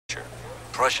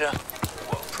Pressure?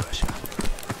 Whoa,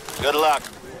 pressure. Good luck.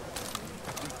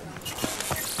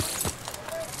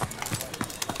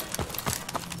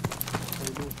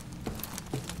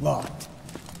 Locked.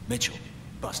 Mitchell,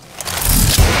 busted.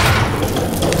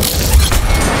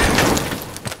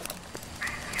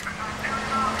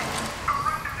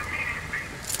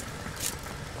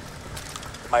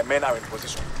 My men are in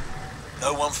position.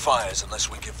 No one fires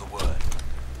unless we give the word.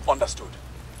 Understood.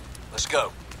 Let's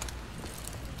go.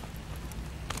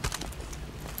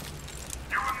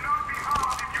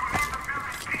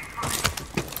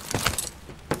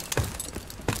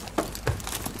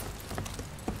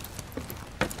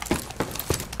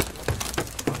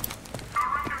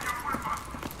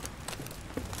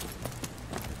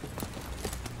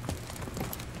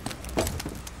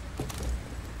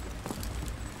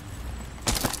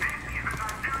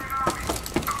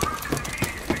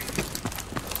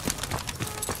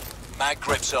 Mag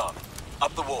grips on.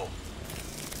 Up the wall.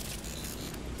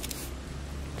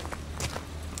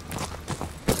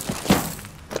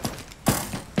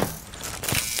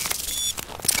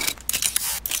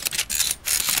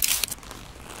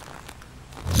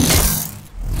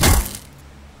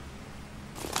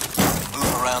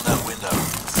 Move around that window.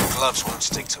 The gloves won't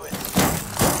stick to it.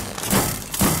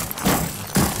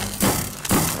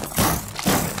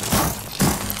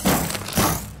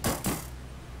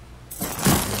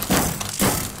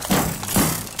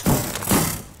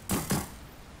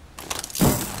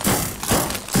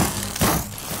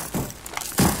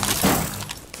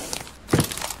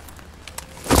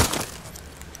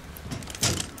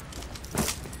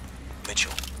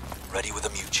 Mitchell, ready with a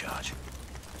mute charge.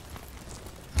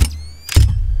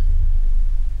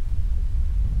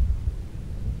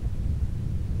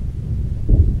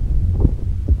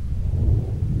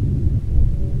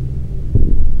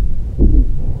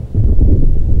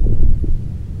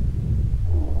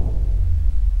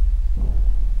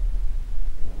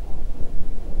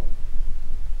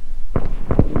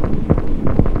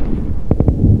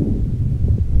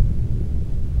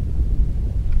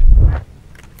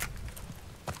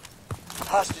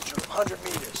 Hostage room, 100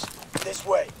 meters. This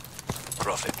way.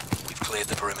 Prophet, we've cleared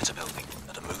the perimeter building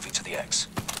and are moving to the X.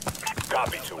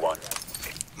 Copy, 2-1.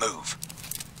 Move.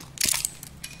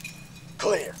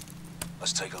 Clear.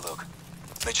 Let's take a look.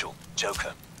 Mitchell,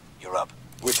 Joker, you're up.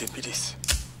 Waiting, PDs.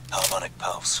 Harmonic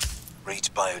pulse. Reads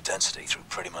biodensity through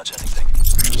pretty much anything.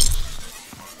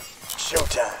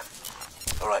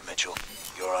 Showtime. All right, Mitchell,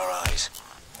 you're our eyes.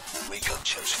 Recon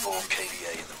shows 4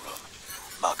 kVA in the room.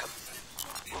 Mark 'em.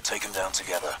 We'll take them down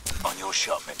together. On your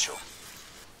shot, Mitchell.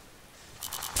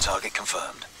 Target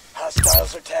confirmed.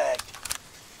 Hostiles are tagged.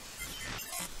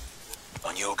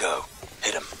 On your go.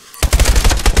 Hit him.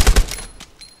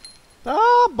 Da,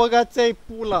 băgați-ai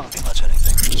pula. Pretty much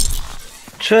anything.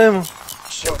 Ce, mă?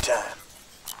 Showtime.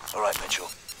 All right, Mitchell.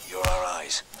 You're our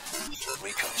eyes.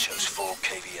 Recon shows 4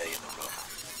 kVA in the room.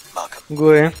 Mark 'em.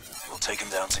 Goe. We'll take them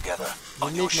down together.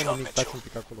 On your Nimic, mă, shot, nimic, stați Mitchell. un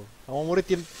pic acolo. Am omorât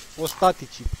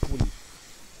ostaticii, pulii.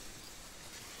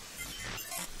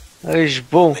 Ești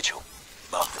bun. Mitchell,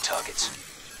 mark the targets.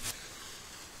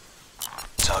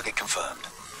 Target confirmed.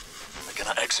 We're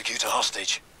gonna execute a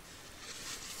hostage.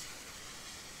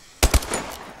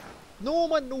 Nu,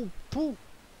 mă, nu, tu!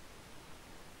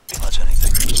 Pretty much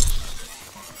anything.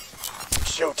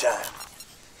 Showtime.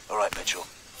 All right, Mitchell.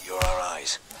 You're our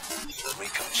eyes.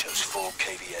 Recon shows 4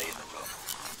 kVA in the room.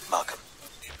 Mark 'em.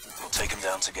 We'll take them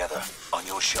down together. On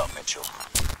your shot, Mitchell.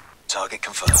 Target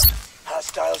confirmed.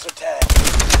 Hostiles are tagged.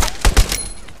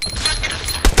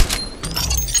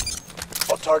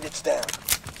 All targets down.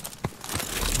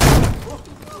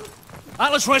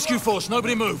 Atlas Rescue Force,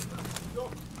 nobody move.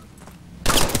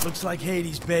 Looks like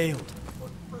Hades bailed.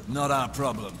 Not our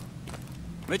problem.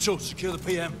 Mitchell, secure the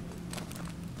PM.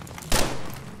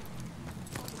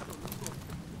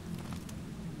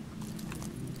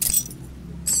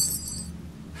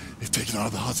 They've taken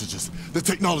out the hostages, the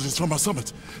technologists from our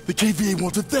summit. The KVA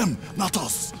wanted them, not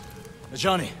us.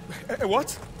 Johnny,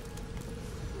 What?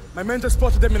 My men just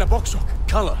spotted them in a box truck.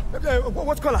 color,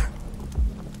 What color?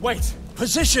 Wait,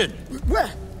 position.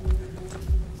 where?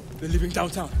 They're leaving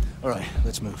downtown. All right,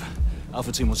 let's move.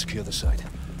 Alpha team will secure the site.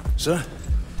 Sir,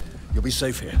 you'll be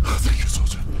safe here. Thank you,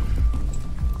 soldier.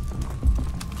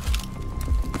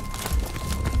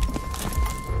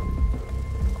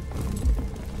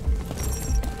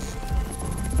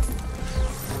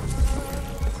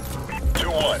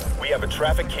 We have a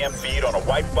traffic cam feed on a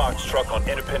white box truck on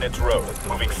Independence Road,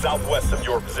 moving southwest of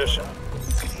your position.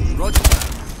 Roger.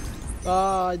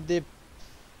 Ai de...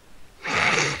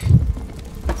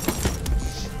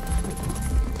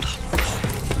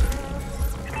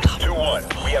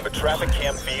 2-1, we We have a traffic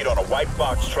cam feed on a white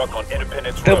box truck on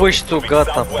Independence Dă bă Road, și tu, moving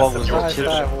gata, southwest of pauză, your Stai, ce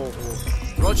stai,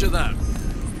 position. Roger that.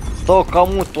 Stau ca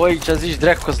mutul aici, zici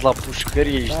dracu-s la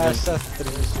pușcărie, ești Așa nebun. să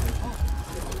trebuie.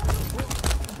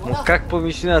 Mă cac pe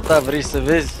misiunea ta, vrei să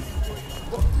vezi?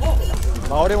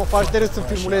 Maure, mă faci de râs în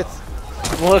filmuleț.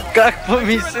 Mă cac pe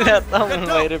misiunea ta, mă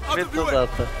mai repet o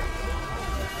dată.